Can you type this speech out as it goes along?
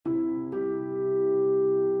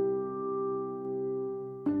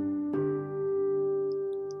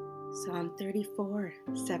Psalm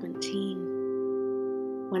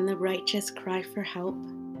 34:17. When the righteous cry for help,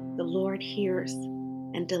 the Lord hears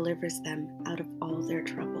and delivers them out of all their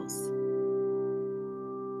troubles.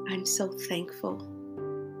 I'm so thankful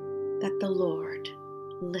that the Lord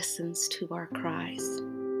listens to our cries.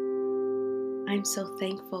 I'm so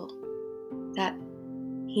thankful that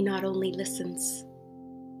He not only listens,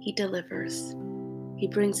 He delivers. He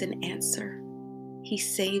brings an answer. He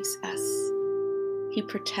saves us. He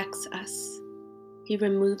protects us. He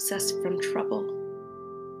removes us from trouble.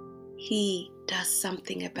 He does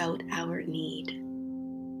something about our need.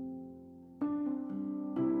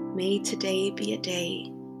 May today be a day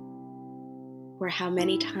where how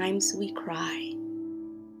many times we cry,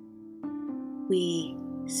 we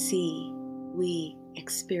see, we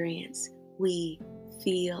experience, we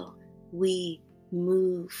feel, we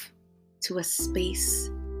move to a space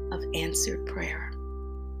of answered prayer.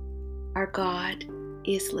 Our God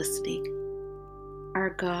is listening. Our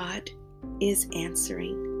God is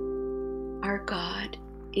answering. Our God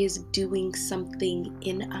is doing something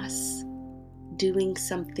in us, doing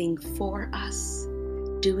something for us,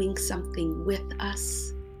 doing something with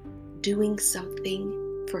us, doing something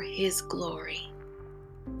for His glory.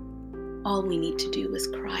 All we need to do is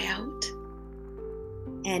cry out,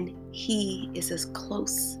 and He is as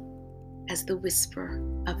close as the whisper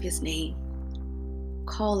of His name.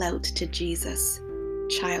 Call out to Jesus,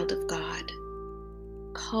 child of God.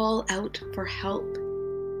 Call out for help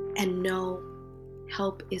and know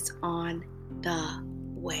help is on the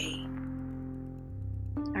way.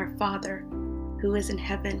 Our Father, who is in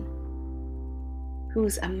heaven, who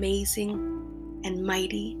is amazing and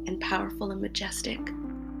mighty and powerful and majestic,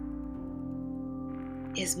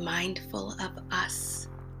 is mindful of us.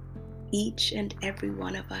 Each and every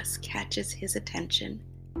one of us catches His attention.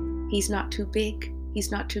 He's not too big.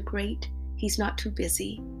 He's not too great. He's not too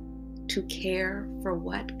busy to care for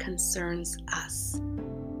what concerns us.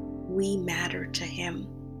 We matter to Him.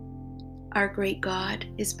 Our great God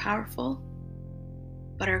is powerful,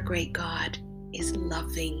 but our great God is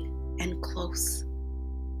loving and close.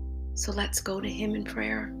 So let's go to Him in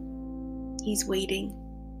prayer. He's waiting.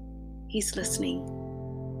 He's listening.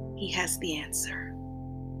 He has the answer.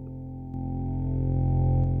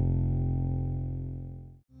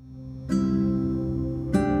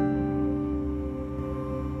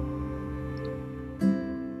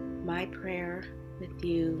 My prayer with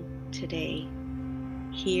you today: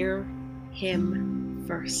 hear Him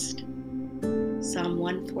first. Psalm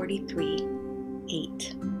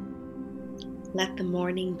 143:8. Let the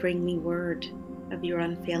morning bring me word of your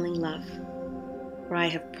unfailing love, for I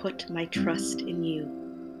have put my trust in you.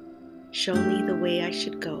 Show me the way I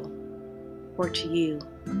should go, for to you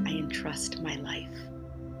I entrust my life.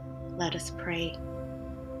 Let us pray.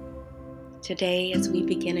 Today, as we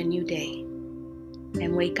begin a new day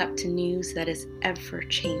and wake up to news that is ever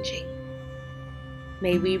changing,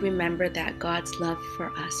 may we remember that God's love for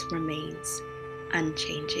us remains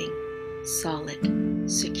unchanging, solid,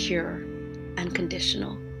 secure,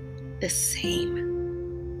 unconditional, the same.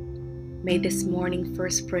 May this morning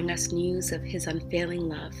first bring us news of His unfailing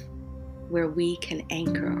love, where we can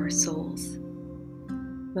anchor our souls.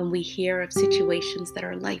 When we hear of situations that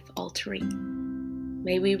are life-altering,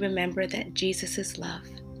 may we remember that Jesus' love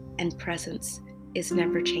and presence is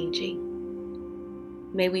never changing.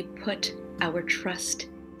 May we put our trust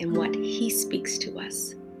in what He speaks to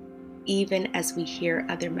us, even as we hear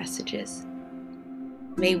other messages.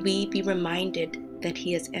 May we be reminded that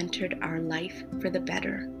He has entered our life for the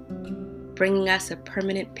better, bringing us a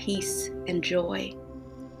permanent peace and joy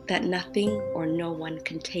that nothing or no one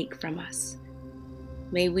can take from us.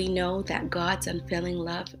 May we know that God's unfailing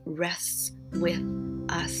love rests with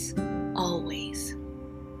us always.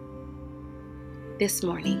 This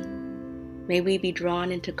morning, may we be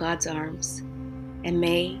drawn into God's arms, and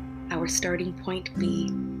may our starting point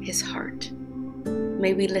be His heart.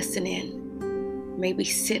 May we listen in. May we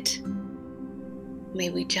sit. May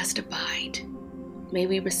we just abide. May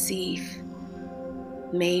we receive.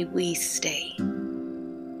 May we stay.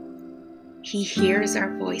 He hears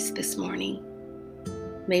our voice this morning.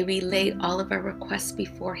 May we lay all of our requests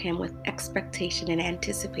before Him with expectation and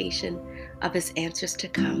anticipation of His answers to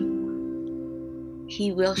come.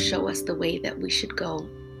 He will show us the way that we should go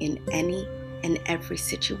in any and every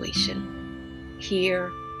situation.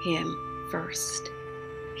 Hear Him first.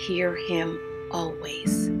 Hear Him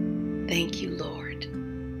always. Thank you, Lord.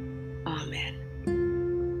 Amen.